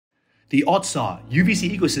The OTSAW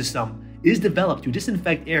UV-C Ecosystem is developed to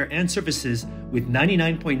disinfect air and surfaces with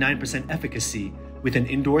 99.9% efficacy within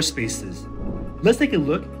indoor spaces. Let's take a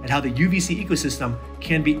look at how the UV-C ecosystem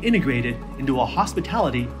can be integrated into a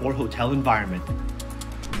hospitality or hotel environment.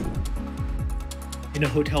 In a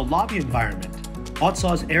hotel lobby environment,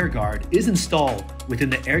 OTSAW's AirGuard is installed within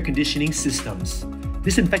the air conditioning systems,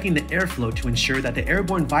 disinfecting the airflow to ensure that the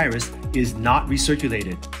airborne virus is not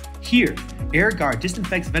recirculated. Here, AirGuard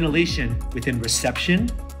disinfects ventilation within reception,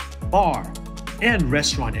 bar, and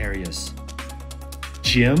restaurant areas,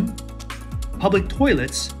 gym, public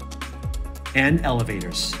toilets, and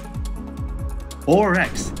elevators.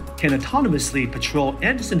 O-RX can autonomously patrol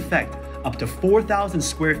and disinfect up to 4,000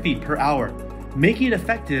 square feet per hour, making it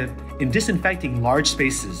effective in disinfecting large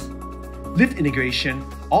spaces. Lift integration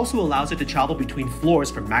also allows it to travel between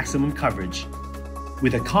floors for maximum coverage.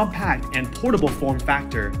 With a compact and portable form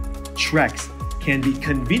factor, TreX can be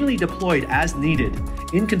conveniently deployed as needed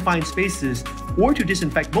in confined spaces or to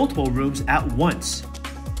disinfect multiple rooms at once.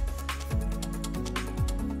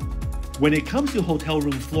 When it comes to hotel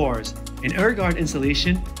room floors, an AirGuard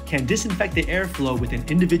installation can disinfect the airflow within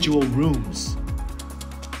individual rooms.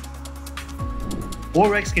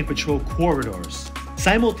 O-RX can patrol corridors,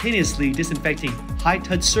 simultaneously disinfecting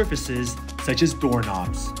high-touch surfaces such as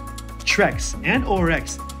doorknobs. TreX and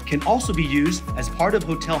O-RX can also be used as part of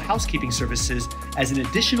hotel housekeeping services as an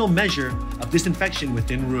additional measure of disinfection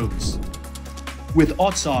within rooms. With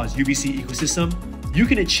OTSAW's UV-C ecosystem, you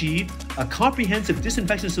can achieve a comprehensive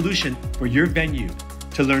disinfection solution for your venue.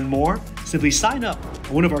 To learn more, simply sign up and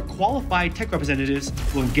one of our qualified tech representatives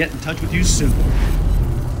will get in touch with you soon.